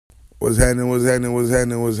What's happening, what's happening, what's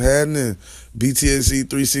happening, what's happening? BTSC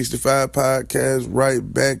 365 podcast right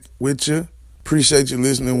back with you. Appreciate you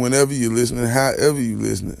listening whenever you're listening, however you're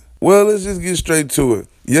listening. Well, let's just get straight to it.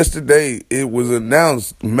 Yesterday, it was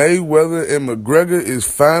announced Mayweather and McGregor is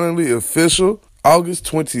finally official. August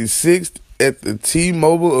 26th at the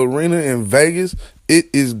T-Mobile Arena in Vegas. It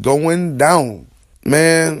is going down.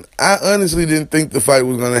 Man, I honestly didn't think the fight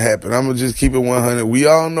was going to happen. I'm going to just keep it 100. We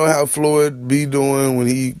all know how Floyd be doing when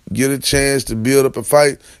he get a chance to build up a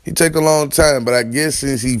fight. He take a long time, but I guess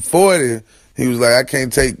since he 40, he was like, I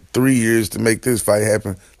can't take 3 years to make this fight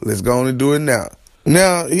happen. Let's go on and do it now.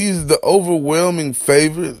 Now, he's the overwhelming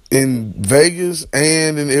favorite in Vegas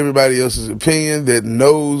and in everybody else's opinion that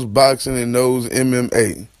knows boxing and knows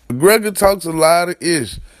MMA. McGregor talks a lot of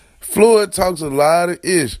ish. Floyd talks a lot of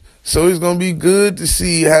ish. So it's going to be good to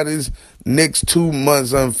see how this next 2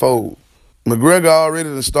 months unfold. McGregor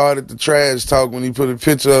already started the trash talk when he put a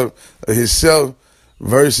picture up of himself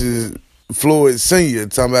versus Floyd Sr.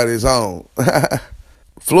 talking about his own.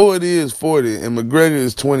 Floyd is 40 and McGregor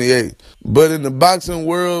is 28. But in the boxing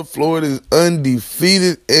world, Floyd is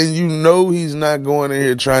undefeated, and you know he's not going in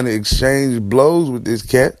here trying to exchange blows with this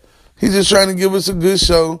cat. He's just trying to give us a good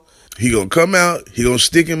show. He gonna come out, he gonna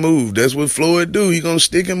stick and move. That's what Floyd do. He gonna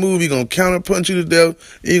stick and move. He gonna counter punch you to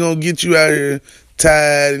death. He gonna get you out here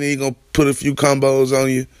tired, and he gonna put a few combos on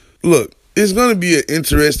you. Look, it's gonna be an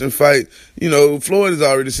interesting fight. You know, Floyd has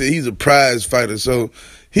already said he's a prize fighter, so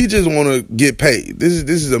he just wanna get paid. This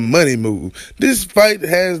is a money move. This fight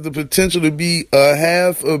has the potential to be a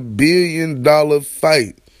 $500 million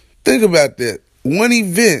fight. Think about that. One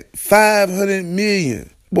event, $500 million.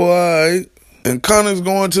 Boy. And Conor's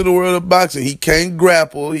going to the world of boxing. He can't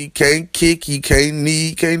grapple, he can't kick, he can't knee,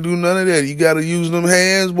 he can't do none of that. You got to use them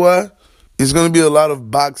hands, boy. It's going to be a lot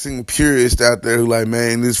of boxing purists out there who like,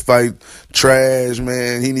 man, this fight trash,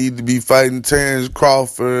 man. He need to be fighting Terrence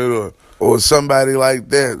Crawford or somebody like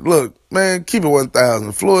that. Look, man, keep it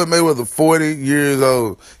 1,000. Floyd Mayweather, 40 years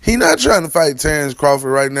old. He not trying to fight Terrence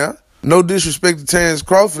Crawford right now. No disrespect to Terrence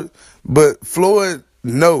Crawford, but Floyd,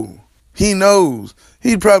 no. He knows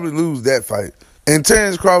he'd probably lose that fight. And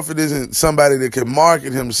Terrence Crawford isn't somebody that can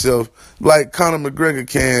market himself like Conor McGregor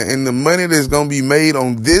can. And the money that's going to be made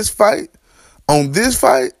on this fight, just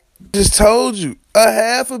told you,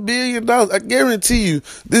 $500 million. I guarantee you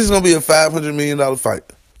this is going to be a $500 million fight.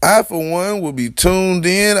 I, for one, will be tuned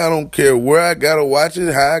in. I don't care where I got to watch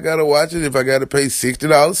it, how I got to watch it, if I got to pay $60,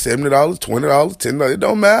 $70, $20, $10. It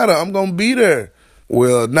don't matter. I'm going to be there.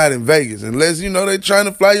 Well, not in Vegas, unless, you know, they trying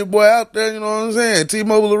to fly your boy out there, you know what I'm saying?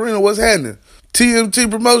 T-Mobile Arena, what's happening? TMT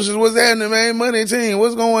Promotions, what's happening, man? Money Team,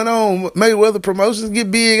 what's going on? Mayweather Promotions, get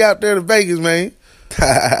big out there to Vegas, man.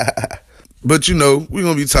 But, you know, we're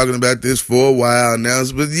going to be talking about this for a while now.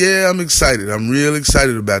 But, yeah, I'm excited. I'm real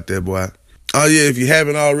excited about that, boy. Oh, yeah, if you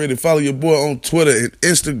haven't already, follow your boy on Twitter and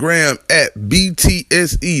Instagram at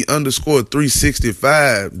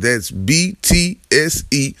BTSE_365. That's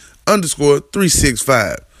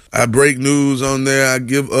BTSE_365. I break news on there. I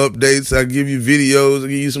give updates. I give you videos. I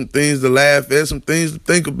give you some things to laugh at, some things to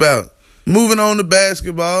think about. Moving on to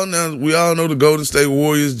basketball. Now, we all know the Golden State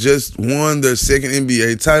Warriors just won their second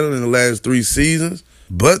NBA title in the last 3 seasons.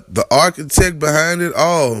 But the architect behind it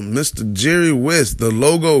all, Mr. Jerry West, the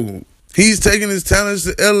logo, he's taking his talents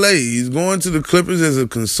to L.A. He's going to the Clippers as a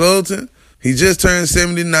consultant. He just turned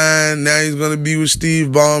 79. Now he's going to be with Steve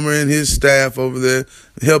Ballmer and his staff over there,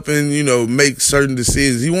 helping, you know, make certain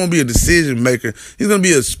decisions. He won't be a decision maker. He's going to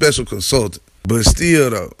be a special consultant. But still,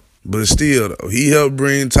 though, he helped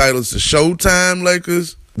bring titles to Showtime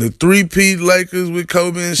Lakers, the three-peat Lakers with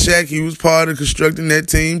Kobe and Shaq. He was part of constructing that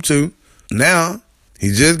team, too. Now,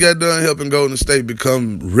 he just got done helping Golden State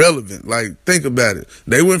become relevant. Like, think about it.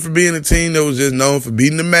 They went from being a team that was just known for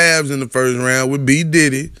beating the Mavs in the first round with B.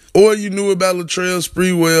 Diddy, or you knew about Latrell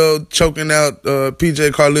Sprewell choking out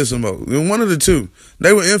PJ Carlesimo. One of the two.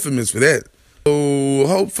 They were infamous for that. So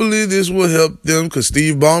hopefully this will help them, because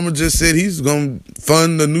Steve Ballmer just said he's going to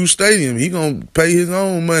fund the new stadium. He's going to pay his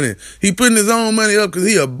own money. He putting his own money up because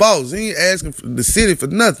he a boss. He ain't asking for the city for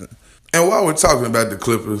nothing. And while we're talking about the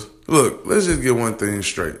Clippers, look, let's just get one thing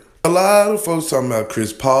straight. A lot of folks talking about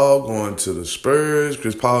Chris Paul going to the Spurs,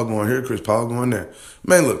 Chris Paul going here, Chris Paul going there.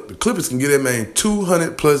 Man, look, the Clippers can get that man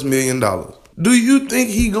 $200+ million. Do you think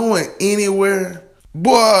he going anywhere?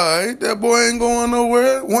 Boy, that boy ain't going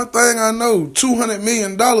nowhere. One thing I know, $200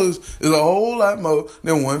 million is a whole lot more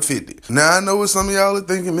than 150. Now, I know what some of y'all are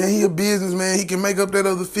thinking, man, he a businessman. He can make up that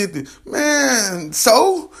other 50. Man,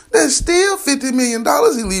 so that's still $50 million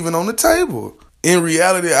he leaving on the table. In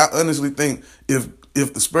reality, I honestly think if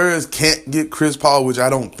if the Spurs can't get Chris Paul, which I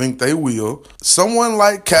don't think they will, someone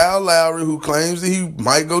like Kyle Lowry, who claims that he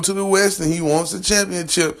might go to the West and he wants a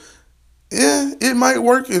championship, yeah, it might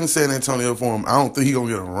work in San Antonio for him. I don't think he's going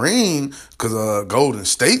to get a ring because Golden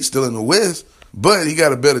State's still in the West, but he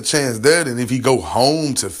got a better chance there than if he go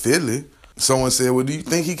home to Philly. Someone said, well, do you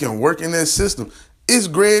think he can work in that system? It's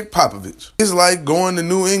Greg Popovich. It's like going to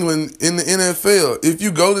New England in the NFL. If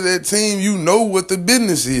you go to that team, you know what the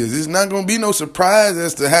business is. It's not going to be no surprise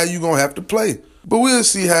as to how you're going to have to play. But we'll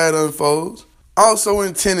see how it unfolds. Also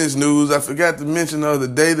in tennis news, I forgot to mention the other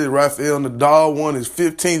day that Rafael Nadal won his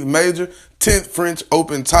 15th major, 10th French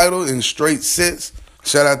Open title in straight sets.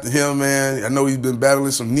 Shout out to him, man. I know he's been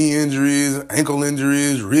battling some knee injuries, ankle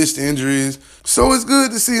injuries, wrist injuries. So it's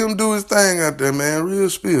good to see him do his thing out there, man. Real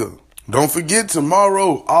spill. Don't forget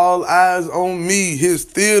tomorrow, All Eyes on Me, his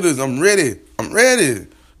theaters. I'm ready.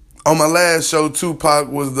 On my last show, Tupac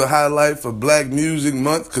was the highlight for Black Music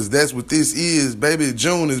Month, because that's what this is, baby.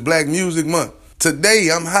 June is Black Music Month. Today,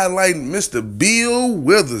 I'm highlighting Mr. Bill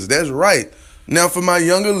Withers. That's right. Now, for my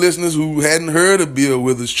younger listeners who hadn't heard of Bill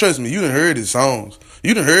Withers, trust me, you done heard his songs.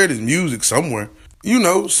 You done heard his music somewhere. You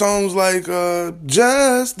know, songs like,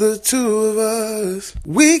 just the two of us,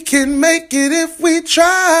 we can make it if we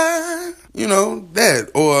try. You know,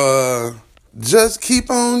 that. Or, just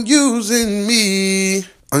keep on using me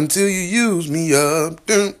until you use me up.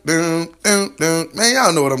 Dun, dun, dun, dun. Man,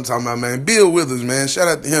 y'all know what I'm talking about, man. Bill Withers, man. Shout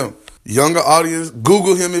out to him. Younger audience,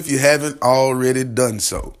 Google him if you haven't already done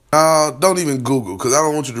so. Don't even Google, because I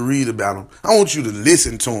don't want you to read about him. I want you to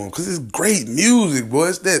listen to him, because it's great music, boy.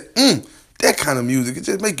 It's that kind of music. It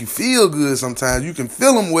just make you feel good sometimes. You can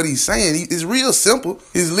feel him what he's saying. It's real simple.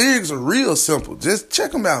 His lyrics are real simple. Just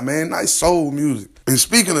check him out, man. Nice soul music. And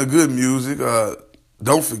speaking of good music,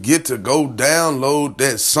 don't forget to go download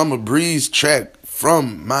that Summer Breeze track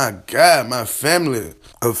from my guy, my family,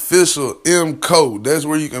 Official M Code. That's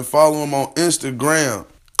where you can follow him on Instagram.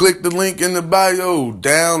 Click the link in the bio.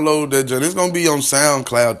 Download that joint. It's going to be on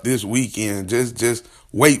SoundCloud this weekend. Just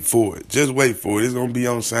wait for it. Just wait for it. It's going to be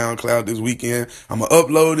on SoundCloud this weekend. I'm going to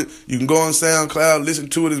upload it. You can go on SoundCloud, listen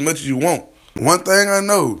to it as much as you want. One thing I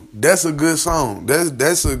know, that's a good song.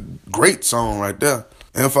 That's a great song right there.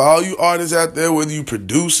 And for all you artists out there, whether you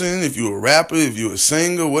producing, if you're a rapper, if you're a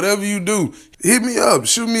singer, whatever you do, hit me up.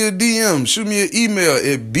 Shoot me a DM. Shoot me an email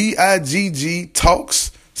at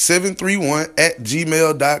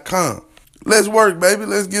biggtalks731@gmail.com. Let's work, baby.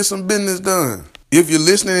 Let's get some business done. If you're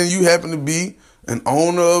listening and you happen to be an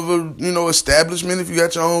owner of a, establishment, if you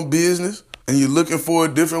got your own business, and you're looking for a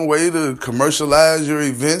different way to commercialize your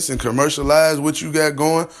events and commercialize what you got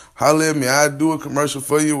going, holler at me. I'll do a commercial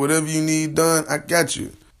for you. Whatever you need done, I got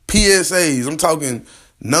you. PSAs, I'm talking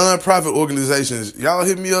non-profit organizations. Y'all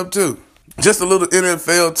hit me up too. Just a little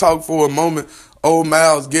NFL talk for a moment. Old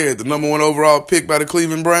Myles Garrett, the number 1 overall pick by the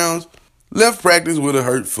Cleveland Browns, left practice with a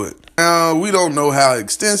hurt foot. Now, we don't know how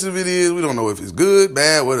extensive it is. We don't know if it's good,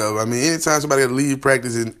 bad, whatever. I mean, anytime somebody got to leave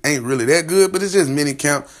practice, it ain't really that good, but it's just mini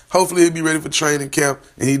camp. Hopefully, he'll be ready for training camp,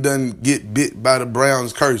 and he doesn't get bit by the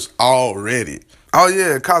Browns' curse already. Oh,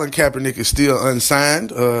 yeah, Colin Kaepernick is still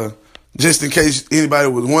unsigned. Just in case anybody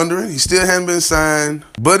was wondering, he still hadn't been signed.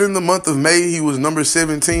 But in the month of May, he was number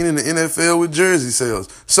 17 in the NFL with jersey sales.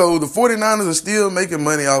 So the 49ers are still making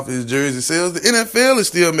money off his jersey sales. The NFL is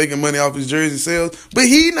still making money off his jersey sales. But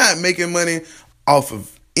he not making money off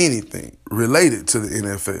of anything related to the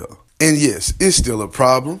NFL. And yes, it's still a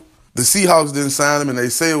problem. The Seahawks didn't sign him, and they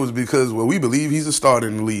say it was because, well, we believe he's a starter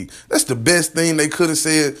in the league. That's the best thing they could have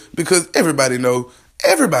said, because everybody knows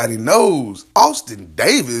Austin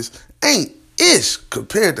Davis ain't ish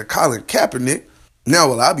compared to Colin Kaepernick. Now,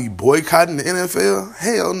 will I be boycotting the NFL?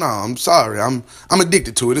 Hell no, I'm sorry. I'm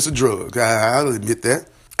addicted to it. It's a drug. I'll admit that.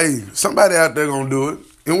 Hey, somebody out there gonna do it.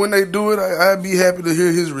 And when they do it, I'd be happy to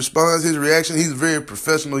hear his response, his reaction. He's a very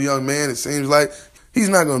professional young man. It seems like he's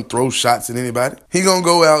not gonna throw shots at anybody. He's gonna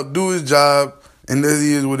go out, do his job, and that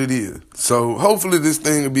is what it is. So hopefully this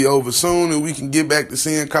thing will be over soon and we can get back to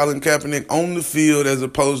seeing Colin Kaepernick on the field as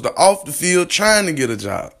opposed to off the field trying to get a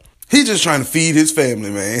job. He's just trying to feed his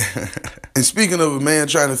family, man. And speaking of a man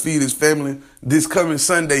trying to feed his family, this coming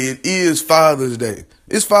Sunday, it is Father's Day.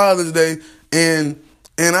 It's Father's Day, and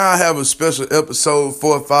I have a special episode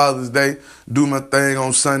for Father's Day. Do my thing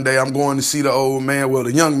on Sunday. I'm going to see the old man, well,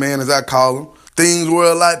 the young man as I call him. Things were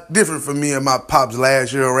a lot different for me and my pops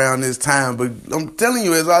last year around this time. But I'm telling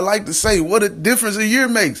you, as I like to say, what a difference a year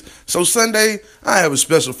makes. So Sunday, I have a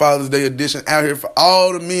special Father's Day edition out here for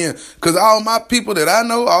all the men. Because all my people that I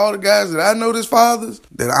know, all the guys that I know as fathers,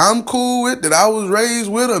 that I'm cool with, that I was raised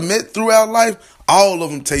with or met throughout life, all of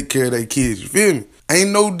them take care of their kids. You feel me?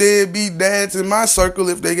 Ain't no deadbeat dads in my circle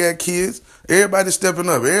if they got kids. Everybody stepping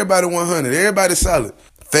up. Everybody 100. Everybody solid.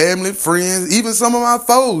 Family, friends, even some of my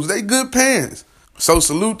foes, they good parents. So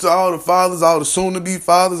salute to all the fathers, all the soon-to-be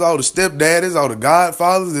fathers, all the stepdaddies, all the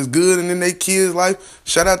godfathers that's good and in their kids' life.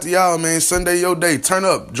 Shout out to y'all, man. Sunday your day. Turn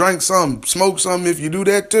up, drink something, smoke something if you do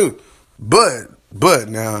that too. But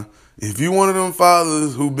now, if you one of them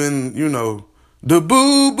fathers who been, the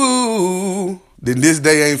boo-boo, then this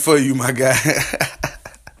day ain't for you, my guy.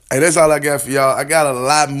 Hey, that's all I got for y'all. I got a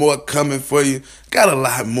lot more coming for you. Got a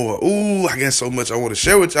lot more. Ooh, I got so much I want to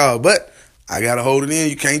share with y'all, but I got to hold it in.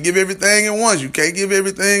 You can't give everything at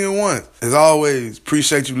once. As always,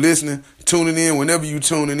 appreciate you listening, tuning in whenever you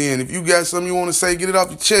tuning in. If you got something you want to say, get it off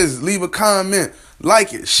your chest. Leave a comment.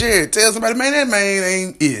 Like it. Share it. Tell somebody, man, that man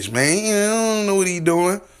ain't ish, man. You don't know what he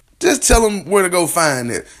doing. Just tell them where to go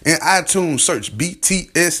find it. In iTunes, search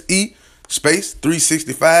BTSE space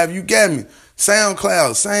 365. You got me.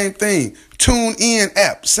 SoundCloud, same thing. TuneIn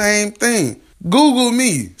app, same thing. Google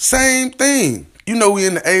me, same thing. You know we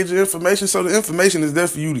in the age of information, so the information is there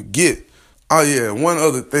for you to get. Oh yeah, one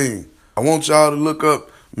other thing. I want y'all to look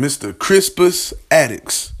up Mr. Crispus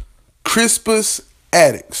Attucks. Crispus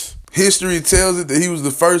Attucks. History tells it that he was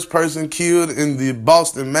the first person killed in the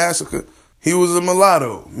Boston Massacre. He was a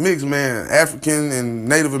mulatto, mixed man, African and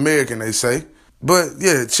Native American, they say. But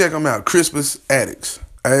yeah, check him out, Crispus Attucks.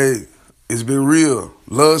 Hey, it's been real.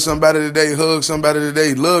 Love somebody today. Hug somebody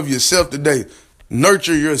today. Love yourself today.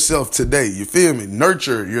 Nurture yourself today. You feel me?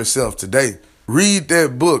 Nurture yourself today. Read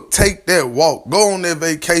that book. Take that walk. Go on that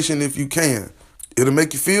vacation if you can. It'll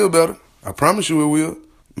make you feel better. I promise you it will.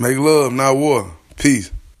 Make love, not war. Peace.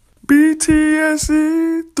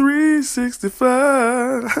 BTSE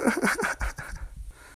 365.